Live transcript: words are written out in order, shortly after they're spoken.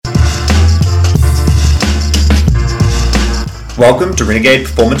Welcome to Renegade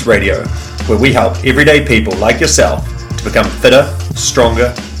Performance Radio, where we help everyday people like yourself to become fitter,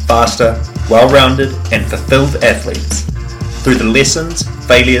 stronger, faster, well-rounded and fulfilled athletes. Through the lessons,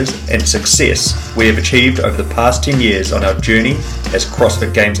 failures and success we have achieved over the past 10 years on our journey as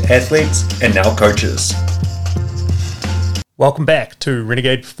CrossFit Games athletes and now coaches. Welcome back to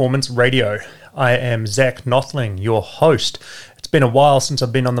Renegade Performance Radio. I am Zach Nothling, your host. It's been a while since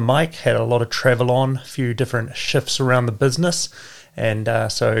I've been on the mic, had a lot of travel on, a few different shifts around the business, and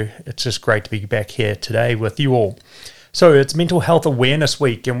so it's just great to be back here today with you all. So it's Mental Health Awareness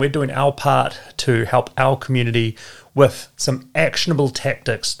Week, and we're doing our part to help our community with some actionable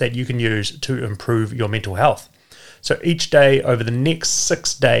tactics that you can use to improve your mental health. So each day over the next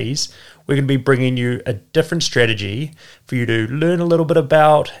 6 days, we're going to be bringing you a different strategy for you to learn a little bit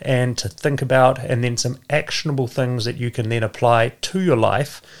about and to think about, and then some actionable things that you can then apply to your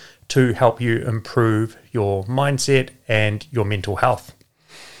life to help you improve your mindset and your mental health.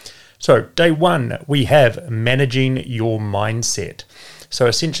 So day one, we have managing your mindset. So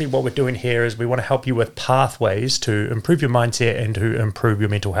essentially what we're doing here is we want to help you with pathways to improve your mindset and to improve your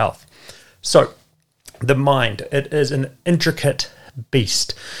mental health. So the mind, it is an intricate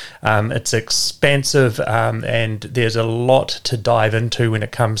beast. It's expansive and there's a lot to dive into when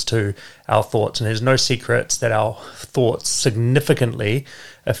it comes to our thoughts. And there's no secrets that our thoughts significantly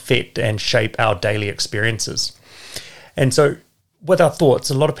affect and shape our daily experiences. And so with our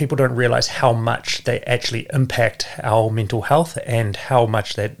thoughts, a lot of people don't realize how much they actually impact our mental health and how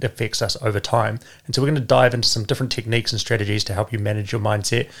much that affects us over time. And so we're going to dive into some different techniques and strategies to help you manage your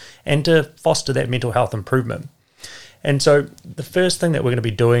mindset and to foster that mental health improvement. And so the first thing that we're going to be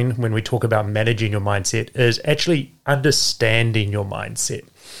doing when we talk about managing your mindset is actually understanding your mindset.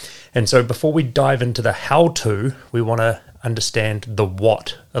 And so before we dive into the how-to, we want to understand the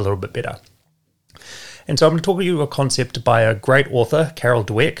what a little bit better. And so I'm going to talk to you a concept by a great author, Carol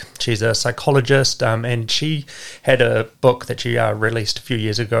Dweck. She's a psychologist, and she had a book that she released a few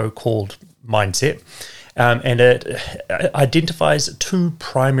years ago called Mindset. And it identifies two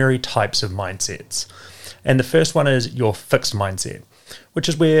primary types of mindsets. And the first one is your fixed mindset, which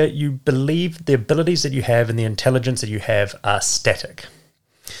is where you believe the abilities that you have and the intelligence that you have are static.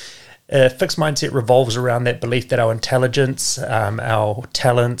 A fixed mindset revolves around that belief that our intelligence, our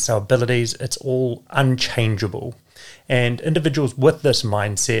talents, our abilities, it's all unchangeable. And individuals with this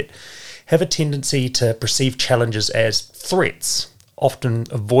mindset have a tendency to perceive challenges as threats, often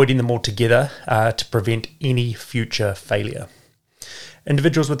avoiding them altogether to prevent any future failure.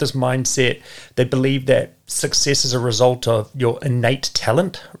 Individuals with this mindset, they believe that success is a result of your innate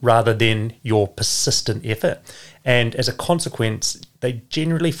talent rather than your persistent effort. And as a consequence, they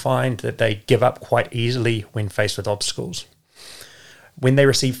generally find that they give up quite easily when faced with obstacles. When they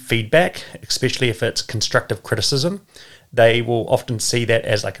receive feedback, especially if it's constructive criticism, they will often see that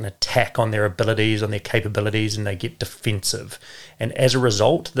as like an attack on their abilities, on their capabilities, and they get defensive. And as a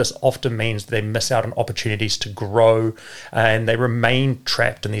result, this often means they miss out on opportunities to grow, and they remain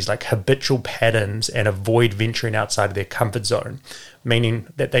trapped in these like habitual patterns and avoid venturing outside of their comfort zone, meaning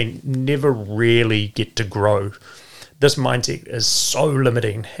that they never really get to grow. This mindset is so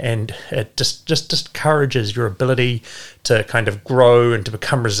limiting, and it just discourages your ability to kind of grow and to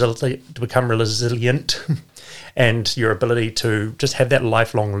become resilient and your ability to just have that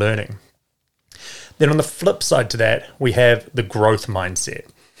lifelong learning. Then on the flip side to that, we have the growth mindset.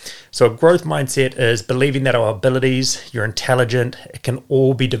 So a growth mindset is believing that our abilities, you're intelligent, it can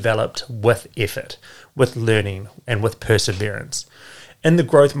all be developed with effort, with learning, and with perseverance. In the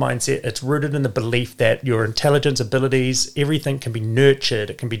growth mindset, it's rooted in the belief that your intelligence, abilities, everything can be nurtured.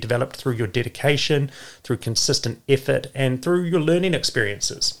 It can be developed through your dedication, through consistent effort, and through your learning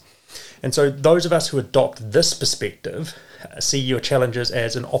experiences. And so those of us who adopt this perspective see your challenges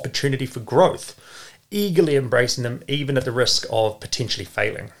as an opportunity for growth, eagerly embracing them even at the risk of potentially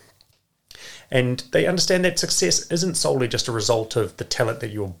failing. And they understand that success isn't solely just a result of the talent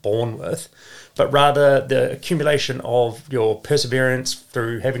that you were born with, but rather the accumulation of your perseverance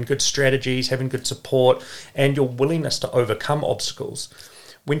through having good strategies, having good support, and your willingness to overcome obstacles.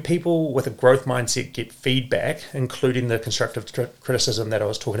 When people with a growth mindset get feedback, including the constructive criticism that I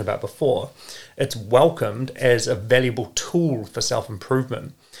was talking about before, it's welcomed as a valuable tool for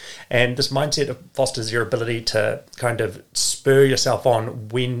self-improvement. And this mindset fosters your ability to kind of spur yourself on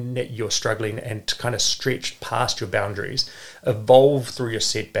when you're struggling and to kind of stretch past your boundaries, evolve through your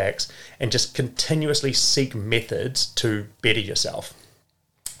setbacks, and just continuously seek methods to better yourself.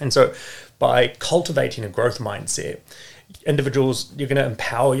 And so by cultivating a growth mindset, individuals, you're going to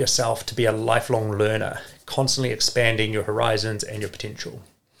empower yourself to be a lifelong learner, constantly expanding your horizons and your potential.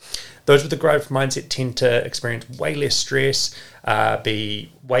 Those with the growth mindset tend to experience way less stress,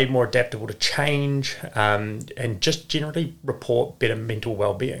 be way more adaptable to change, and just generally report better mental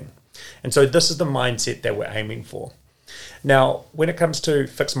well-being. And so this is the mindset that we're aiming for. Now, when it comes to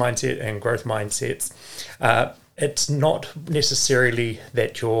fixed mindset and growth mindsets, it's not necessarily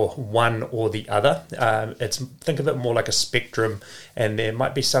that you're one or the other. Think of it more like a spectrum, and there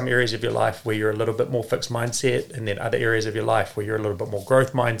might be some areas of your life where you're a little bit more fixed mindset, and then other areas of your life where you're a little bit more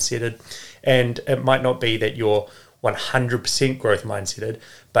growth mindseted. And it might not be that you're 100% growth mindseted,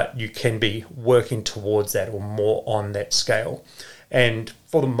 but you can be working towards that or more on that scale. And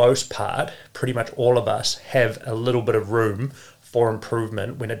for the most part, pretty much all of us have a little bit of room for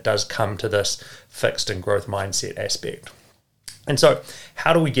improvement when it does come to this fixed and growth mindset aspect. And so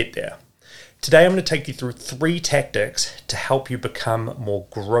how do we get there? Today I'm going to take you through 3 tactics to help you become more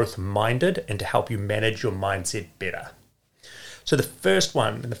growth minded and to help you manage your mindset better. So the first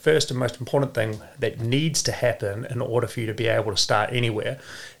one, and the first and most important thing that needs to happen in order for you to be able to start anywhere,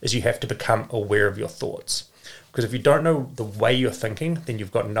 is you have to become aware of your thoughts. Because if you don't know the way you're thinking, then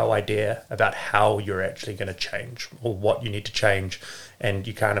you've got no idea about how you're actually going to change or what you need to change, and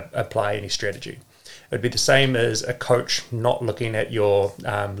you can't apply any strategy. It would be the same as a coach not looking at your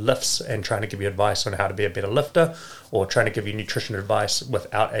lifts and trying to give you advice on how to be a better lifter, or trying to give you nutrition advice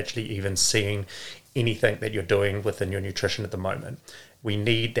without actually even seeing anything that you're doing within your nutrition at the moment. We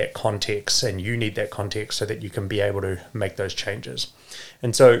need that context, and you need that context so that you can be able to make those changes.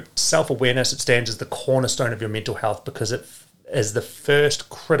 And so self-awareness, it stands as the cornerstone of your mental health because it is the first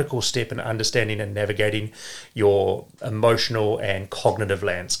critical step in understanding and navigating your emotional and cognitive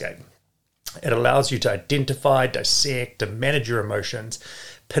landscape. It allows you to identify, dissect, and manage your emotions,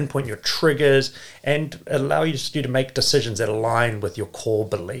 pinpoint your triggers, and allow you to make decisions that align with your core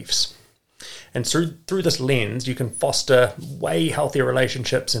beliefs. And through this lens, you can foster way healthier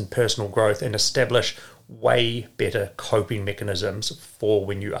relationships and personal growth and establish way better coping mechanisms for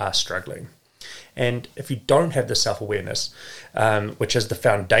when you are struggling. And if you don't have the self-awareness, which is the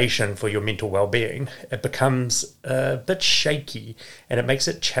foundation for your mental well-being, it becomes a bit shaky and it makes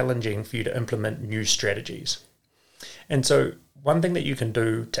it challenging for you to implement new strategies. And so one thing that you can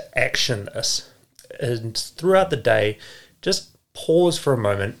do to action this is throughout the day, just pause for a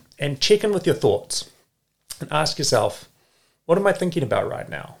moment and check in with your thoughts and ask yourself, what am I thinking about right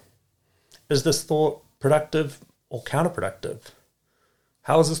now? Is this thought productive or counterproductive?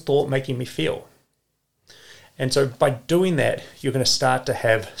 How is this thought making me feel? And so by doing that, you're going to start to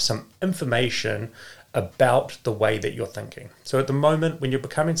have some information about the way that you're thinking. So at the moment, when you're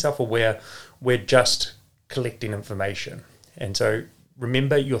becoming self-aware, we're just collecting information. And so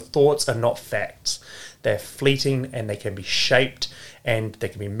remember, your thoughts are not facts. They're fleeting and they can be shaped and they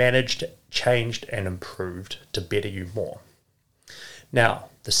can be managed, changed, and improved to better you more. Now,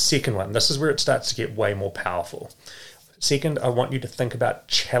 the second one, this is where it starts to get way more powerful. Second, I want you to think about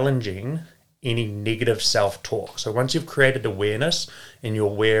challenging any negative self-talk. So once you've created awareness and you're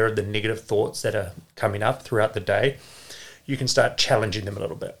aware of the negative thoughts that are coming up throughout the day, you can start challenging them a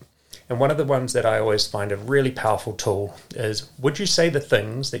little bit. And one of the ones that I always find a really powerful tool is, would you say the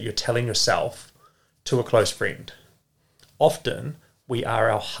things that you're telling yourself to a close friend? Often, we are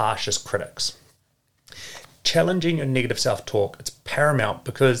our harshest critics. Challenging your negative self-talk, it's paramount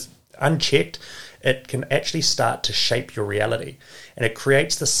because unchecked, it can actually start to shape your reality. And it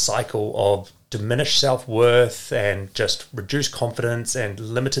creates this cycle of diminished self-worth and just reduced confidence and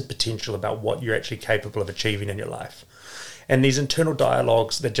limited potential about what you're actually capable of achieving in your life. And these internal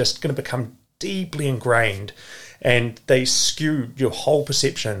dialogues, they're just going to become deeply ingrained, and they skew your whole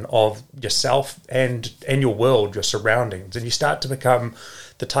perception of yourself and your world, your surroundings. And you start to become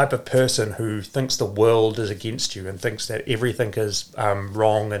the type of person who thinks the world is against you and thinks that everything is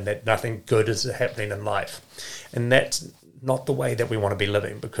wrong and that nothing good is happening in life. And that's not the way that we want to be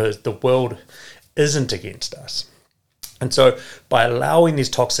living, because the world isn't against us. And so by allowing these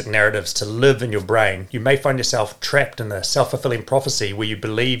toxic narratives to live in your brain, you may find yourself trapped in a self-fulfilling prophecy where you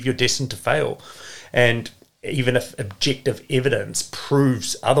believe you're destined to fail. And even if objective evidence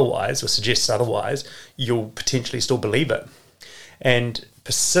proves otherwise or suggests otherwise, you'll potentially still believe it. And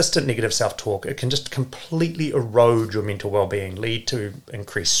persistent negative self-talk, it can just completely erode your mental well-being, lead to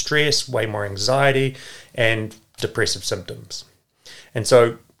increased stress, way more anxiety, and depressive symptoms. And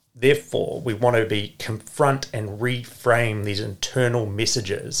so therefore, we want to confront and reframe these internal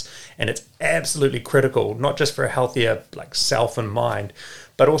messages. And it's absolutely critical, not just for a healthier self and mind,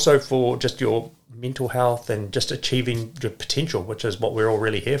 but also for just your mental health and just achieving your potential, which is what we're all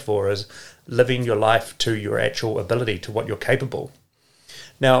really here for, is living your life to your actual ability, to what you're capable.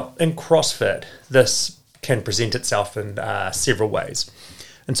 Now, in CrossFit, this can present itself in several ways.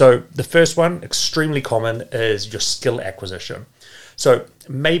 And so the first one, extremely common, is your skill acquisition. So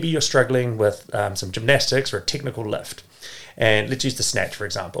maybe you're struggling with some gymnastics or a technical lift. And let's use the snatch, for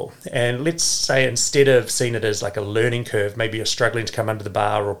example. And let's say instead of seeing it as like a learning curve, maybe you're struggling to come under the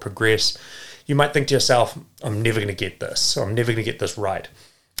bar or progress, you might think to yourself, I'm never going to get this, or I'm never going to get this right.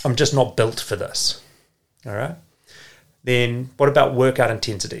 I'm just not built for this. All right. Then what about workout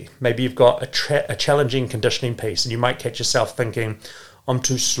intensity? Maybe you've got a challenging conditioning piece and you might catch yourself thinking, I'm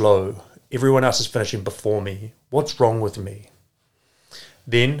too slow. Everyone else is finishing before me. What's wrong with me?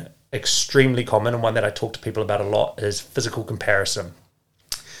 Then, extremely common, and one that I talk to people about a lot, is physical comparison.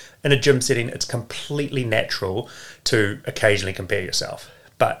 In a gym setting, it's completely natural to occasionally compare yourself.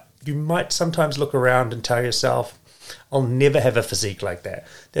 But you might sometimes look around and tell yourself, I'll never have a physique like that.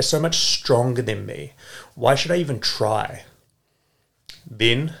 They're so much stronger than me. Why should I even try?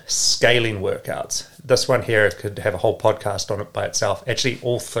 Then, scaling workouts. This one here could have a whole podcast on it by itself. Actually,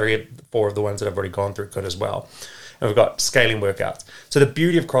 all four of the ones that I've already gone through could as well. And we've got scaling workouts. So the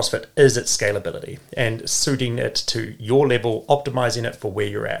beauty of CrossFit is its scalability and suiting it to your level, optimizing it for where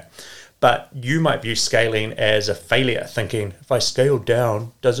you're at. But you might view scaling as a failure, thinking, if I scale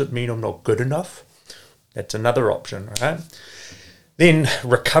down, does it mean I'm not good enough? That's another option, right? Then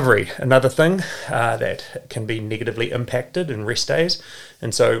recovery, another thing that can be negatively impacted in rest days.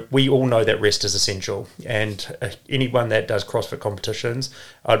 And so we all know that rest is essential. And anyone that does CrossFit competitions,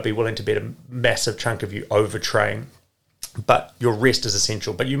 I'd be willing to bet a massive chunk of you overtrain. But your rest is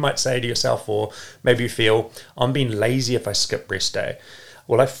essential. But you might say to yourself, or maybe you feel, I'm being lazy if I skip rest day.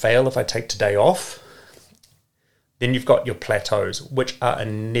 Will I fail if I take today off? Then you've got your plateaus, which are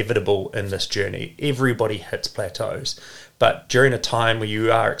inevitable in this journey. Everybody hits plateaus. But during a time where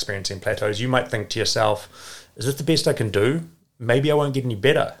you are experiencing plateaus, you might think to yourself, is this the best I can do? Maybe I won't get any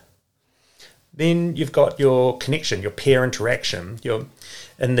better. Then you've got your connection, your peer interaction, your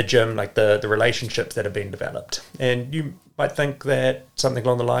in the gym, like the relationships that have been developed. And you might think that something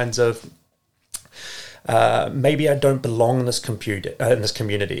along the lines of, maybe I don't belong in this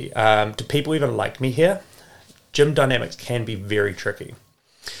community. Do people even like me here? Gym dynamics can be very tricky.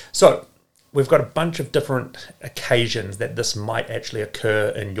 So we've got a bunch of different occasions that this might actually occur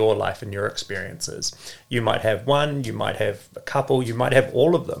in your life and your experiences. You might have one, you might have a couple, you might have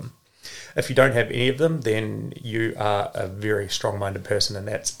all of them. If you don't have any of them, then you are a very strong-minded person, and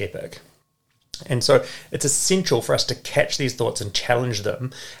that's epic. And so it's essential for us to catch these thoughts and challenge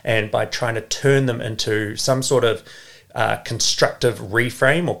them, and by trying to turn them into some sort of constructive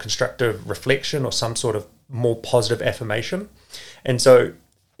reframe or constructive reflection or some sort of more positive affirmation. And so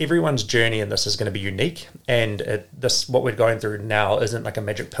everyone's journey in this is going to be unique, and what we're going through now isn't like a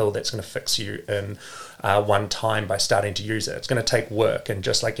magic pill that's going to fix you in one time by starting to use it. It's going to take work, and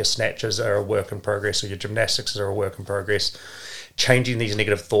just like your snatches are a work in progress or your gymnastics are a work in progress, changing these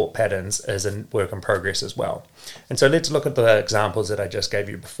negative thought patterns is a work in progress as well. And so let's look at the examples that I just gave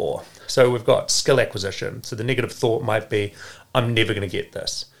you before. So we've got skill acquisition. So the negative thought might be, I'm never going to get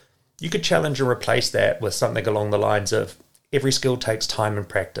this. You could challenge and replace that with something along the lines of, every skill takes time and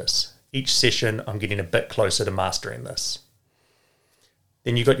practice. Each session, I'm getting a bit closer to mastering this.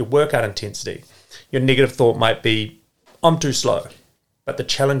 Then you've got your workout intensity. Your negative thought might be, I'm too slow. But the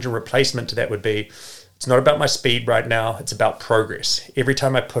challenge and replacement to that would be, it's not about my speed right now, it's about progress. Every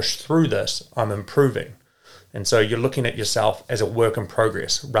time I push through this, I'm improving. And so you're looking at yourself as a work in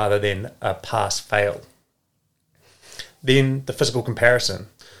progress rather than a pass fail. Then the physical comparison.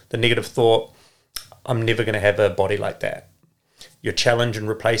 The negative thought, I'm never going to have a body like that. Your challenge and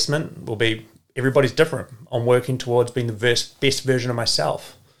replacement will be, everybody's different. I'm working towards being the best version of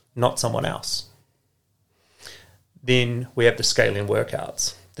myself, not someone else. Then we have the scaling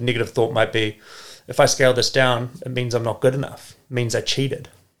workouts. The negative thought might be, if I scale this down, it means I'm not good enough. It means I cheated.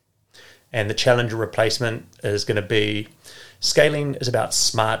 And the challenge and replacement is going to be, scaling is about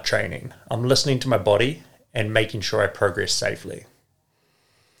smart training. I'm listening to my body and making sure I progress safely.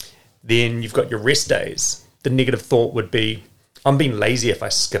 Then you've got your rest days. The negative thought would be, I'm being lazy if I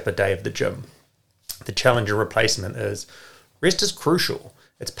skip a day of the gym. The challenge and replacement is, rest is crucial.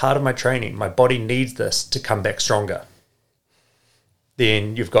 It's part of my training. My body needs this to come back stronger.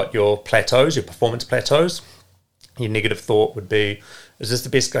 Then you've got your plateaus, your performance plateaus. Your negative thought would be, is this the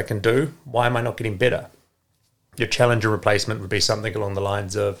best I can do? Why am I not getting better? Your challenge and replacement would be something along the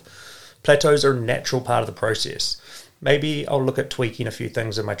lines of, plateaus are a natural part of the process. Maybe I'll look at tweaking a few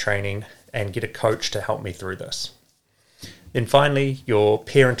things in my training and get a coach to help me through this. Then finally, your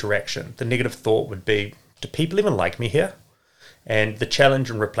peer interaction. The negative thought would be, do people even like me here? And the challenge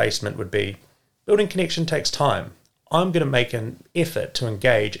and replacement would be, building connection takes time. I'm going to make an effort to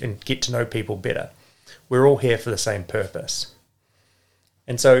engage and get to know people better. We're all here for the same purpose.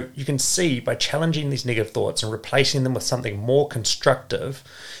 And so you can see by challenging these negative thoughts and replacing them with something more constructive,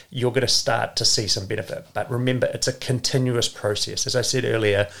 you're going to start to see some benefit. But remember, it's a continuous process. As I said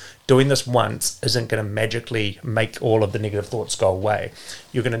earlier, doing this once isn't going to magically make all of the negative thoughts go away.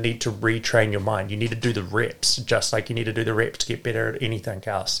 You're going to need to retrain your mind. You need to do the reps, just like you need to do the reps to get better at anything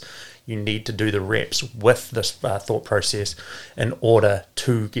else. You need to do the reps with this thought process in order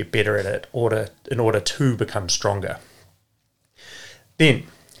to get better at it, in order to become stronger. Then,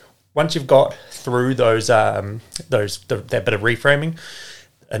 once you've got through that bit of reframing,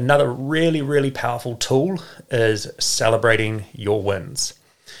 another really, really powerful tool is celebrating your wins.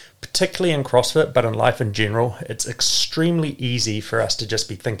 Particularly in CrossFit, but in life in general, it's extremely easy for us to just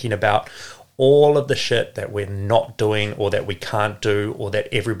be thinking about all of the shit that we're not doing or that we can't do or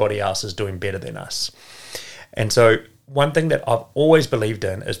that everybody else is doing better than us. And so one thing that I've always believed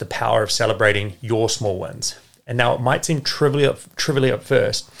in is the power of celebrating your small wins. And now it might seem trivially at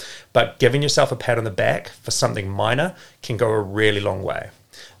first, but giving yourself a pat on the back for something minor can go a really long way.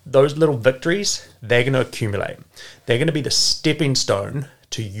 Those little victories, they're going to accumulate. They're going to be the stepping stone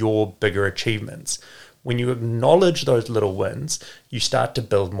to your bigger achievements. When you acknowledge those little wins, you start to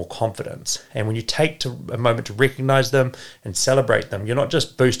build more confidence. And when you take a moment to recognize them and celebrate them, you're not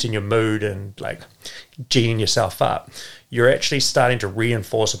just boosting your mood and like G'ing yourself up. You're actually starting to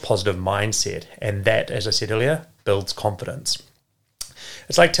reinforce a positive mindset. And that, as I said earlier, builds confidence.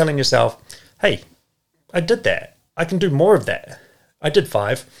 It's like telling yourself, hey, I did that. I can do more of that. I did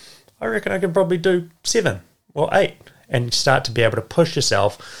 5. I reckon I can probably do 7 or 8. And you start to be able to push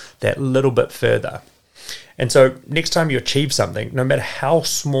yourself that little bit further. And so next time you achieve something, no matter how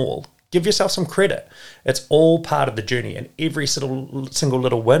small, give yourself some credit. It's all part of the journey, and every single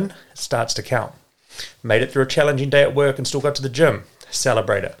little win starts to count. Made it through a challenging day at work and still got to the gym,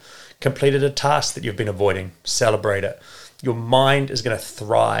 celebrate it. Completed a task that you've been avoiding, celebrate it. Your mind is going to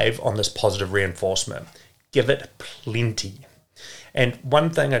thrive on this positive reinforcement. Give it plenty. And one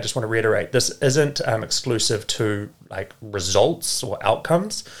thing I just want to reiterate, this isn't exclusive to like results or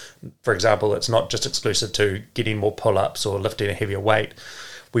outcomes. For example, it's not just exclusive to getting more pull-ups or lifting a heavier weight.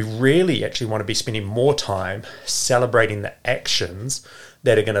 We really actually want to be spending more time celebrating the actions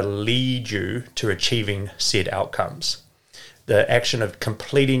that are going to lead you to achieving said outcomes. The action of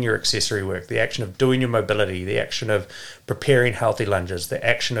completing your accessory work, the action of doing your mobility, the action of preparing healthy lunges, the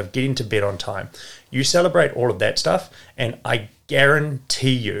action of getting to bed on time. You celebrate all of that stuff, and I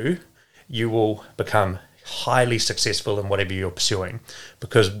guarantee you will become highly successful in whatever you're pursuing,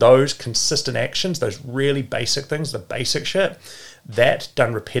 because those consistent actions, those really basic things, the basic shit, that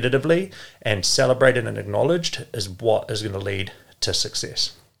done repetitively and celebrated and acknowledged is what is going to lead to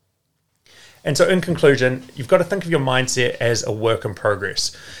success. And so in conclusion, you've got to think of your mindset as a work in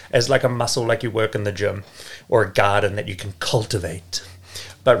progress, as like a muscle like you work in the gym or a garden that you can cultivate.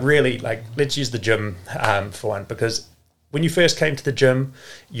 But really, like, let's use the gym for one, because when you first came to the gym,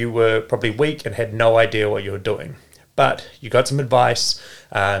 you were probably weak and had no idea what you were doing. But you got some advice,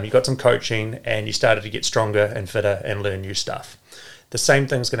 you got some coaching, and you started to get stronger and fitter and learn new stuff. The same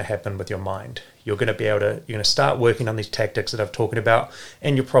thing's going to happen with your mind. You're going to start working on these tactics that I've talking about,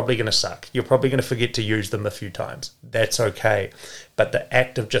 and you're probably going to suck. You're probably going to forget to use them a few times. That's okay. But the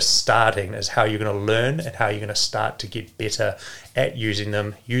act of just starting is how you're going to learn and how you're going to start to get better at using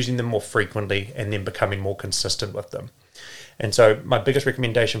them more frequently, and then becoming more consistent with them. And so my biggest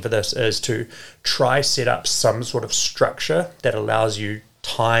recommendation for this is to try set up some sort of structure that allows you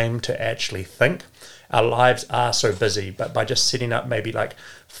time to actually think. Our lives are so busy, but by just setting up maybe like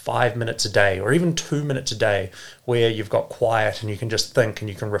 5 minutes a day or even 2 minutes a day where you've got quiet and you can just think and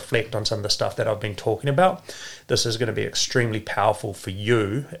you can reflect on some of the stuff that I've been talking about, this is going to be extremely powerful for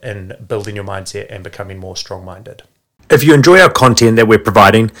you in building your mindset and becoming more strong-minded. If you enjoy our content that we're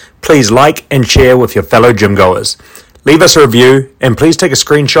providing, please like and share with your fellow gym goers. Leave us a review and please take a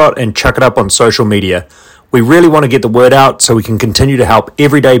screenshot and chuck it up on social media. We really want to get the word out so we can continue to help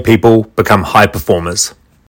everyday people become high performers.